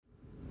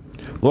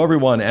Hello,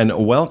 everyone,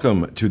 and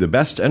welcome to the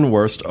best and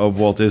worst of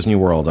Walt Disney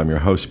World. I'm your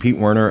host, Pete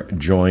Werner,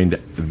 joined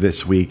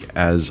this week,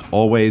 as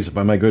always,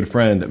 by my good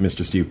friend,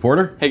 Mr. Steve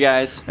Porter. Hey,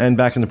 guys. And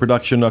back in the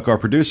production nook, our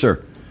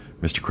producer,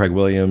 Mr. Craig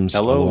Williams.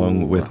 Hello.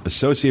 Along with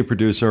associate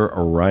producer,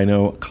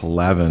 Rhino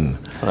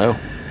Clavin. Hello.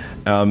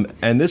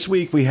 And this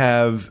week we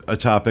have a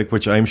topic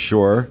which I'm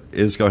sure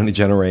is going to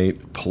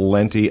generate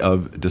plenty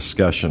of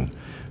discussion.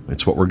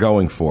 It's what we're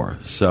going for.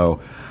 So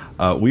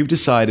we've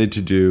decided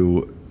to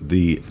do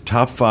the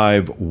top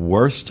 5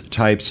 worst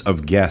types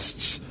of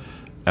guests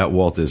at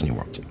Walt Disney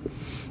World.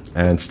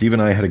 And Steve and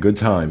I had a good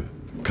time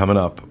coming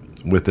up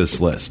with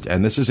this list.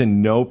 And this is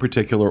in no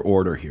particular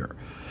order here.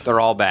 They're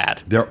all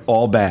bad. They're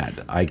all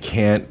bad. I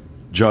can't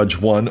judge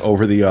one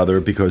over the other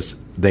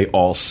because they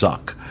all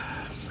suck.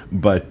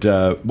 But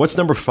what's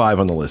number 5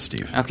 on the list,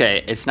 Steve?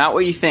 Okay, it's not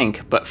what you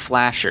think, but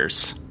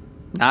flashers.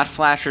 Not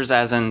flashers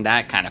as in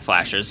that kind of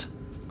flashers.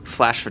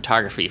 Flash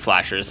photography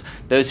flashers.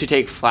 Those who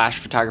take flash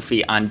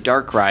photography on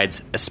dark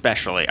rides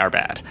especially are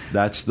bad.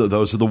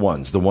 Those are the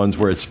ones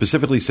where it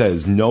specifically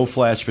says no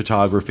flash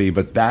photography,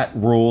 but that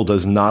rule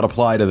does not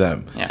apply to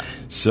them. Yeah.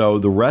 So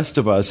the rest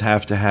of us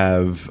have to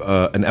have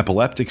an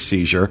epileptic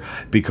seizure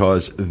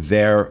because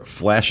they're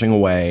flashing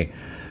away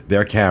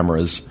their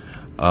cameras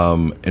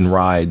in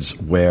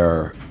rides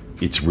where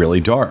it's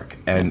really dark,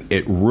 and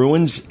it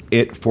ruins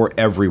it for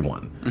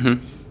everyone.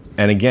 Mm-hmm.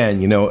 And again,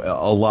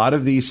 a lot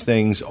of these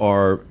things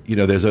are,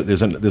 there's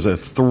a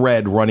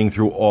thread running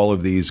through all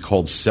of these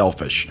called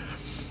selfish.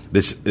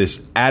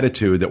 This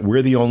attitude that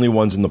we're the only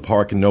ones in the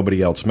park and nobody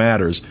else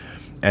matters,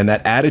 and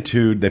that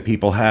attitude that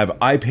people have,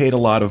 I paid a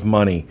lot of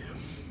money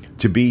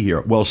to be here.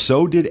 Well,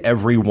 so did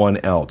everyone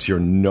else. You're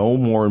no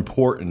more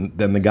important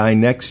than the guy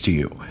next to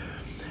you.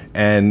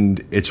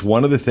 And it's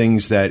one of the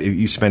things that if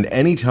you spend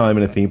any time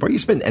in a theme park, you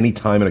spend any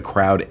time in a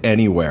crowd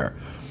anywhere,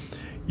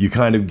 you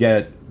kind of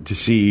get to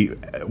see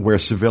where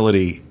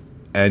civility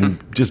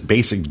and just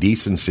basic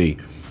decency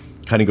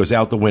kind of goes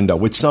out the window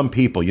with some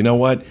people. You know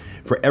what?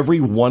 For every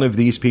one of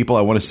these people,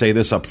 I want to say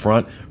this up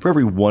front, for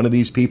every one of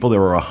these people,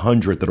 there are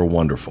 100 that are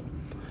wonderful.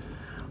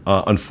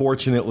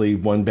 Unfortunately,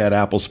 one bad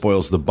apple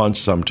spoils the bunch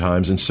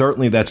sometimes, and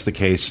certainly that's the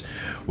case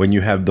when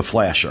you have the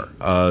flasher,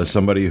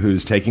 somebody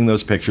who's taking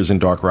those pictures in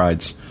dark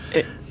rides.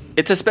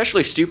 It's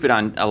especially stupid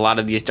on a lot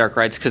of these dark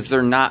rides because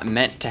they're not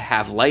meant to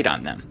have light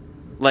on them.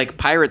 Like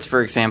Pirates,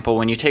 for example,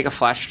 when you take a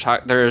flash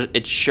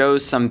it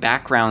shows some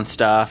background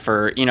stuff,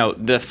 or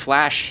the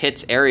flash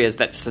hits areas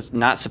that's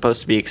not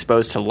supposed to be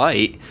exposed to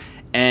light,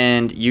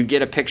 and you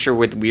get a picture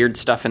with weird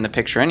stuff in the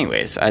picture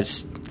anyways.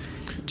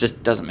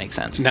 Just doesn't make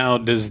sense. Now,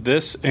 does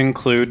this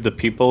include the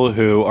people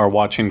who are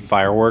watching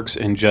fireworks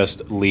and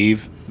just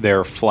leave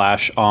their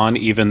flash on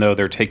even though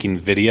they're taking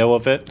video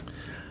of it?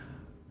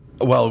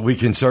 Well, we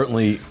can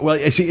certainly... Well,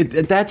 see,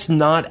 that's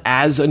not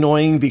as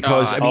annoying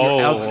because... I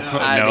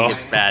think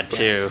it's bad,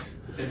 too.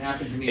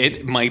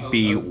 It might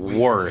be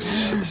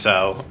worse,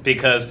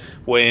 because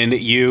when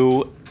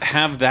you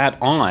have that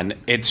on,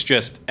 it's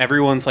just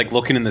everyone's like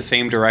looking in the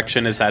same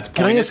direction as that's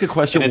pointed. Can I ask a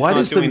question? Why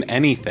does doing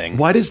anything?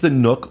 Why does the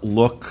Nook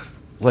look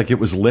like it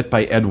was lit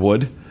by Ed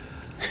Wood?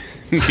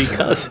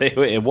 Because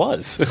it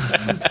was.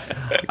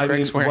 I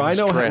mean,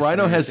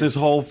 Rhino has this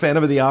whole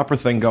Phantom of the Opera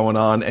thing going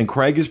on, and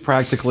Craig is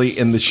practically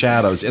in the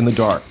shadows, in the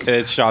dark.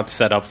 It's shots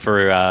set up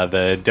for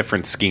the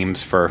different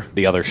schemes for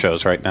the other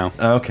shows right now.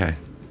 Okay.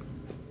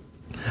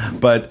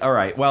 But, all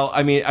right. Well,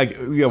 I mean,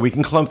 we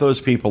can clump those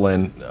people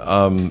in,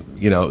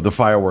 the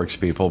fireworks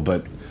people,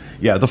 but...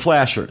 Yeah, the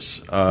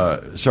flashers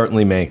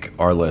certainly make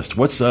our list.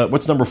 What's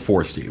number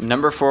 4, Steve?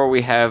 Number 4,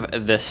 we have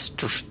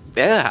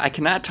I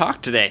cannot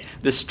talk today.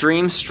 The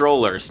stream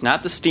strollers,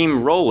 not the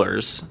steam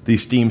rollers. The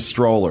steam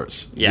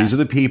strollers. Yeah. These are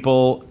the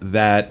people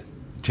that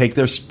take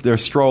their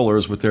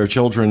strollers with their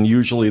children,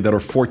 usually that are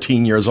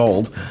 14 years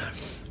old,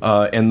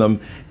 in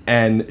them,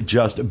 and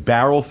just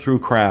barrel through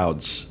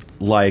crowds.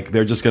 Like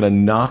they're just going to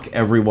knock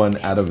everyone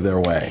out of their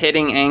way.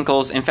 Hitting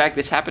ankles. In fact,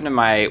 this happened to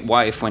my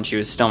wife when she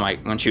was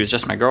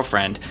just my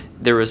girlfriend.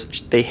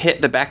 They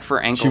hit the back of her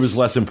ankles. She was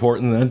less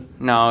important then?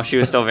 No, she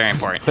was still very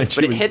important.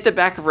 But it hit the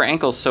back of her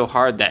ankles so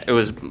hard that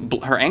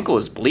her ankle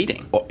was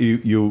bleeding.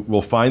 You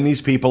will find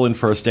these people in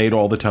first aid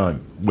all the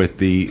time with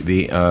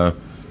the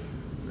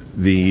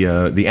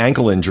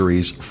ankle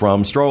injuries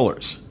from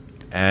strollers.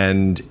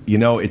 And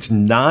it's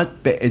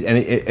not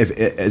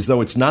as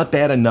though it's not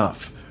bad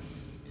enough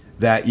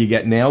that you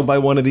get nailed by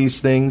one of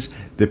these things,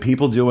 the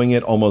people doing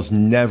it almost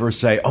never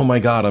say, "Oh my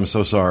God, I'm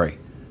so sorry."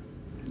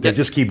 They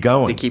just keep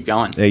going. They keep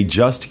going. They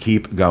just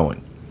keep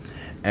going.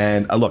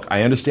 And look,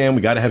 I understand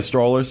we got to have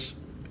strollers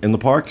in the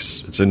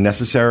parks. It's a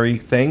necessary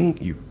thing.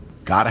 You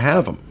got to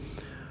have them.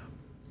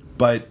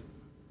 But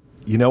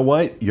you know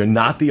what? You're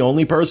not the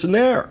only person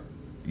there.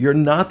 You're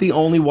not the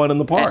only one in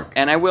the park.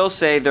 And I will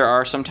say there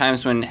are some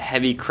times when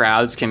heavy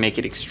crowds can make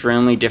it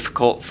extremely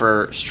difficult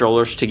for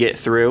strollers to get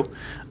through.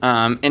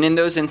 And in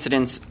those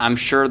incidents, I'm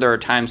sure there are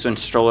times when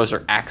strollers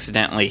are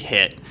accidentally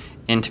hit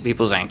into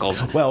people's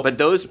ankles. Well, but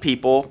those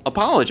people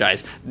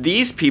apologize.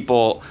 These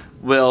people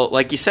will,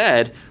 like you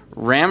said,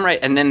 ram right,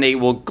 and then they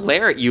will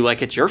glare at you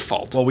like it's your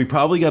fault. Well, we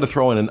probably got to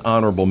throw in an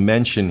honorable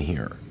mention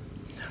here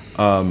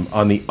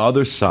on the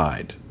other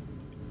side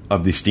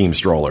of the steam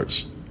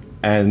strollers,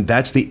 and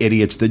that's the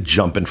idiots that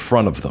jump in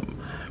front of them.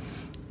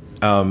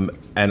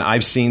 And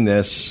I've seen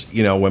this,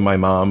 when my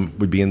mom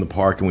would be in the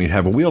park and we'd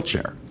have a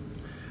wheelchair.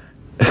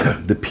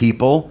 The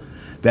people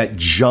that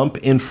jump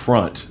in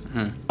front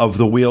of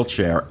the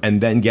wheelchair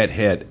and then get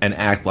hit and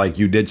act like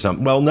you did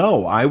something. Well,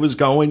 no, I was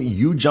going,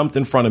 you jumped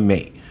in front of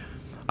me.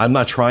 I'm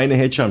not trying to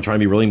hit you. I'm trying to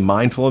be really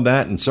mindful of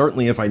that. And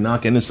certainly if I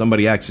knock into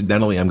somebody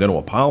accidentally, I'm going to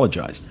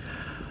apologize.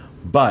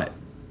 But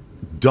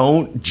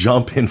don't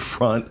jump in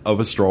front of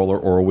a stroller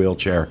or a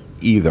wheelchair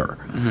either.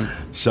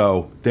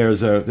 So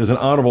there's an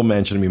honorable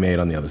mention to be made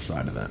on the other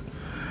side of that.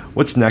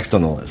 What's next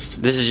on the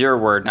list? This is your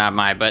word, not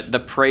mine, but the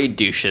parade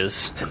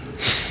douches.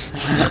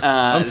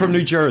 I'm from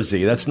New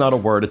Jersey. That's not a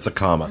word. It's a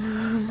comma.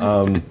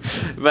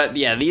 But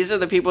yeah, these are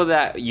the people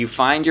that you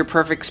find your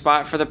perfect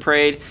spot for the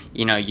parade.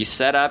 You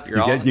set up.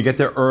 You get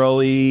there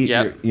early.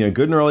 Yep. You're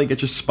good and early.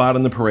 Get your spot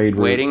on the parade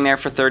route. Waiting there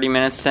for 30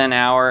 minutes to an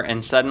hour,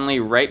 and suddenly,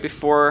 right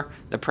before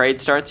the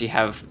parade starts, you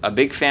have a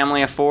big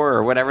family of 4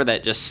 or whatever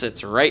that just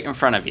sits right in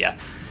front of you,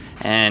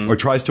 or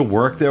tries to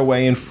work their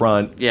way in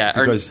front.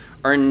 Yeah,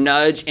 or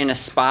nudge in a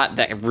spot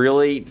that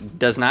really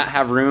does not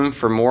have room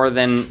for more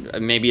than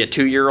maybe a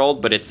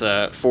 2-year-old, but it's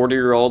a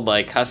 40-year-old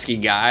husky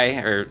guy.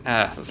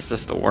 It's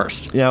just the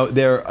worst.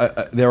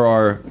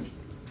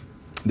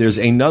 There's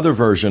another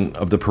version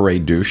of the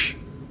parade douche,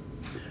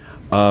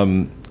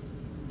 and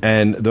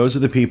those are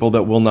the people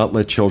that will not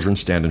let children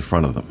stand in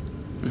front of them.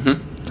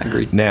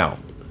 Agreed. Now,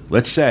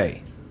 let's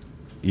say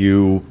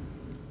you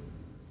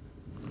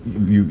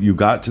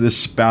got to this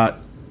spot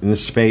in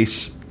this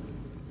space,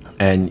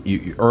 and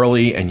you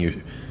early, and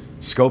you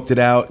scoped it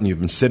out, and you've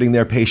been sitting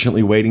there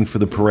patiently waiting for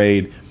the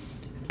parade,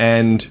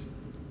 and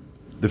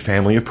the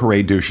family of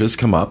parade douches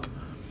come up,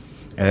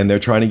 and they're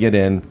trying to get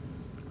in,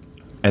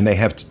 and they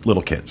have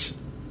little kids.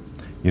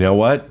 You know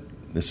what?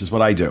 This is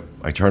what I do.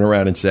 I turn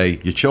around and say,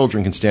 your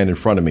children can stand in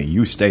front of me.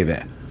 You stay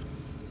there.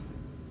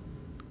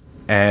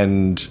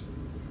 And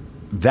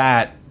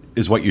that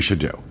is what you should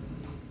do.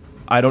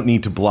 I don't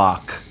need to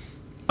block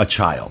a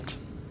child.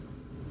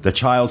 The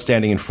child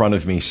standing in front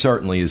of me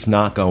certainly is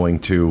not going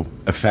to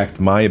affect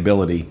my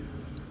ability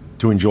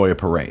to enjoy a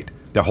parade.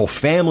 The whole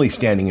family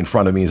standing in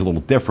front of me is a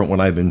little different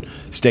when I've been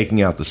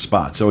staking out the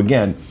spot. So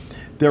again,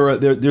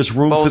 there's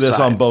room for this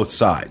on both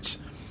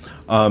sides.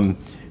 And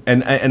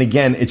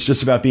again, it's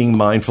just about being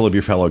mindful of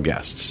your fellow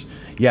guests.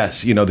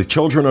 Yes, the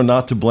children are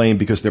not to blame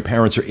because their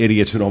parents are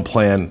idiots who don't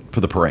plan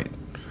for the parade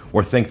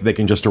or think they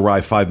can just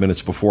arrive 5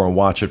 minutes before and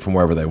watch it from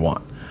wherever they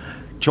want.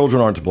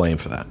 Children aren't to blame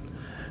for that.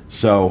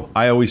 So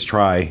I always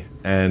try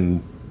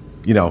and,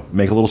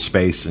 make a little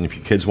space. And if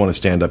your kids want to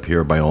stand up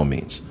here, by all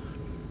means.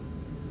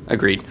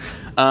 Agreed.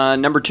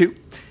 Number 2,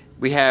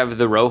 we have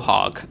the row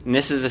hog. And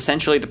this is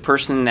essentially the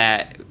person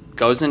that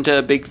goes into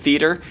a big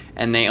theater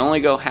and they only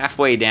go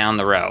halfway down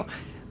the row.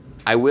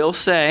 I will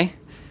say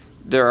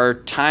there are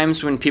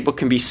times when people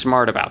can be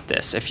smart about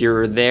this. If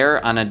you're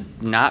there on a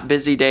not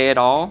busy day at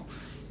all,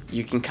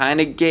 you can kind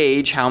of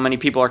gauge how many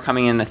people are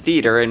coming in the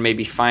theater and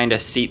maybe find a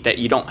seat that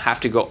you don't have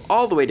to go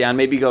all the way down,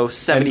 maybe go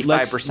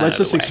 75% Let's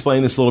just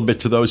explain this a little bit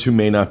to those who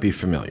may not be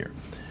familiar.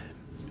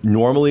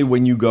 Normally,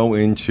 when you go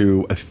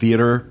into a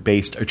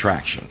theater-based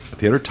attraction, a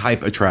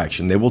theater-type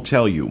attraction, they will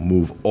tell you,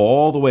 move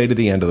all the way to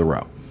the end of the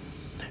row.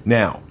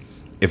 Now,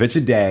 if it's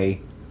a day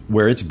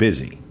where it's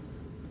busy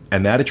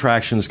and that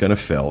attraction is going to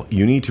fill,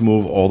 you need to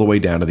move all the way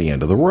down to the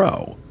end of the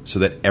row so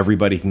that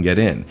everybody can get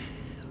in.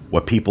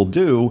 What people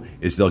do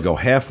is they'll go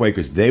halfway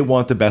because they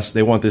want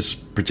this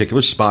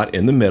particular spot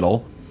in the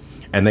middle,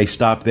 and they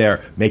stop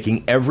there,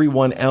 making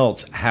everyone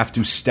else have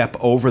to step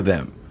over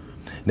them.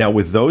 Now,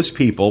 with those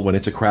people, when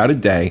it's a crowded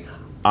day,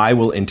 I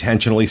will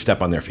intentionally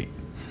step on their feet.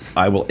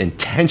 I will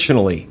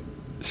intentionally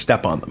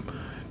step on them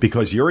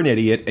because you're an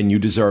idiot and you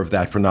deserve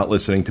that for not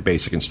listening to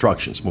basic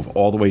instructions. Move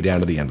all the way down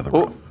to the end of the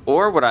row.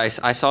 Or what I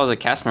saw as a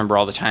cast member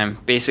all the time,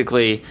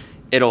 basically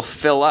it'll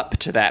fill up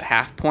to that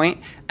half point,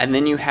 and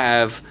then you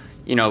have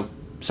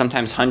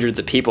sometimes hundreds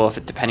of people,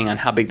 depending on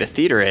how big the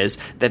theater is,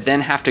 that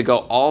then have to go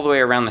all the way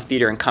around the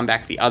theater and come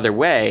back the other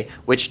way,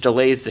 which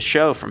delays the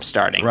show from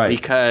starting. Right.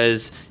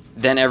 Because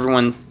then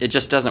it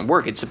just doesn't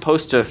work. It's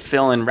supposed to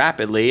fill in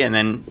rapidly, and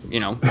then,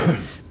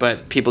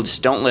 but people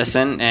just don't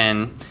listen.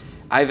 And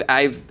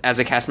I, as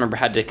a cast member,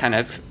 had to kind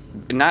of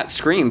not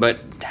scream,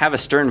 but have a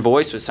stern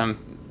voice with some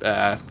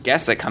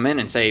guests that come in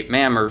and say,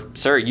 ma'am or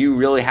sir, you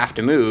really have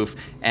to move.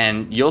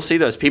 And you'll see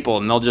those people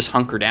and they'll just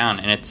hunker down,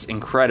 and it's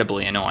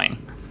incredibly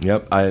annoying.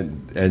 Yep,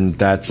 and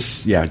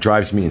that's,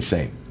 drives me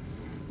insane.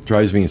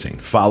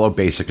 Follow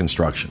basic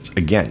instructions.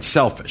 Again,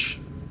 selfish.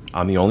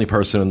 I'm the only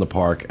person in the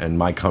park, and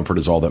my comfort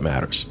is all that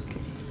matters.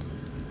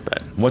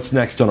 But what's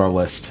next on our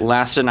list?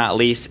 Last but not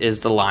least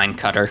is the line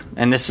cutter.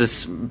 And this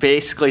is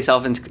basically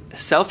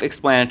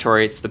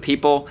self-explanatory. It's the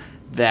people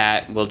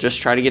that will just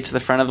try to get to the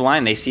front of the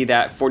line. They see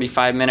that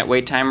 45-minute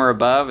wait timer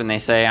above, and they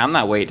say, I'm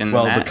not waiting.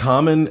 Well,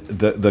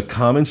 the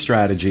common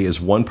strategy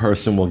is one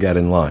person will get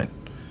in line.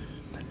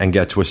 and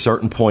get to a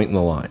certain point in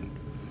the line.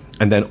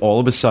 And then all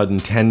of a sudden,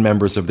 10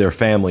 members of their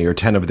family or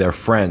 10 of their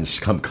friends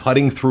come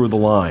cutting through the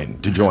line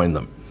to join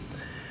them.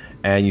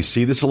 And you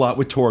see this a lot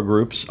with tour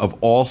groups of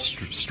all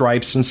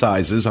stripes and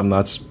sizes. I'm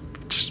not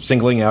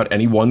singling out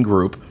any one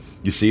group.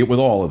 You see it with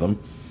all of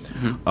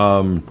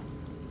them.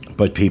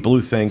 But people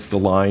who think the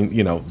line,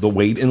 the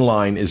wait in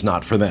line is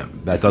not for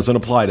them. That doesn't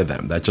apply to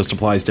them. That just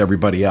applies to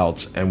everybody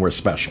else, and we're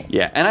special.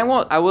 Yeah, and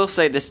I will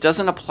say this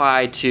doesn't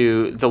apply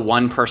to the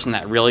one person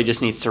that really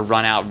just needs to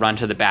run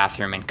to the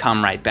bathroom and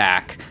come right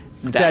back.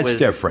 That's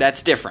different.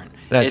 That's different.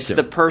 It's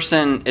the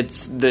person,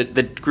 it's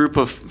the group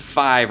of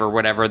 5 or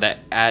whatever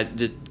that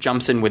just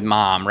jumps in with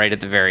mom right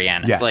at the very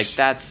end. Yes. It's like,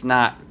 that's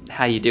not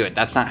how you do it.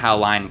 That's not how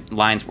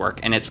lines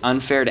work. And it's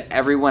unfair to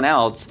everyone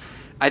else.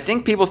 I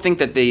think people think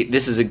that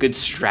this is a good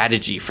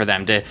strategy for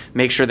them to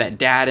make sure that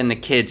dad and the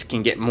kids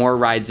can get more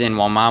rides in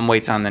while mom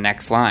waits on the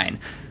next line.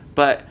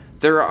 But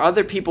there are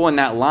other people in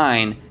that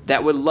line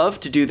that would love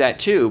to do that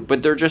too,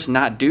 but they're just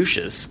not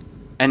douches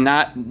and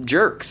not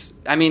jerks.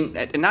 I mean,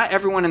 not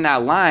everyone in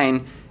that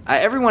line...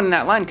 everyone in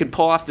that line could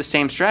pull off the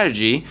same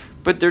strategy,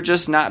 but they're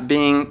just not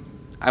being...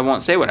 I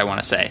won't say what I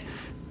want to say.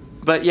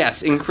 But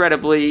yes,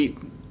 incredibly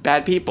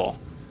bad people.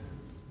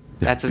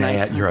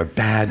 You're a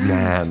bad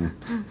man.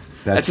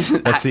 That's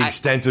the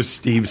extent of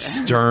Steve's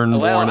stern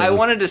warning. I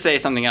wanted to say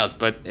something else,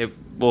 but it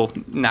will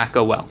not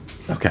go well.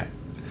 Okay.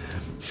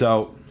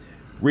 So,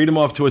 read them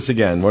off to us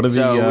again. What are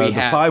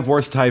the 5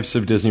 worst types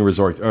of Disney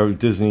resort or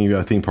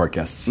Disney theme park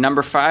guests?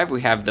 Number 5,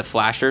 we have the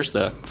flashers,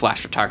 the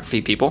flash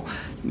photography people.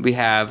 We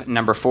have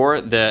number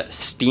 4, the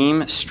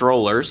steam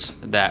strollers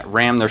that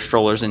ram their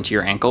strollers into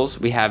your ankles.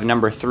 We have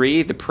number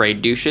 3, the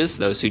parade douches,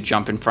 those who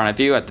jump in front of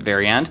you at the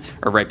very end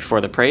or right before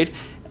the parade.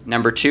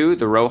 Number 2,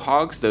 the row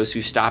hogs, those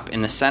who stop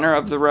in the center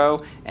of the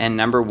row. And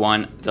number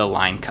 1, the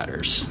line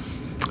cutters.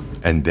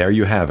 And there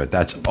you have it.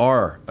 That's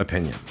our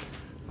opinion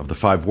of the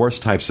 5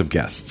 worst types of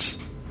guests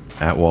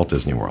at Walt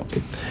Disney World.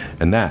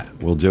 And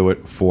that will do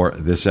it for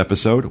this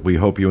episode. We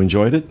hope you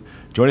enjoyed it.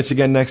 Join us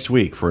again next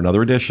week for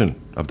another edition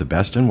of the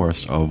best and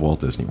worst of Walt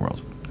Disney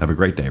World. Have a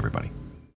great day, everybody.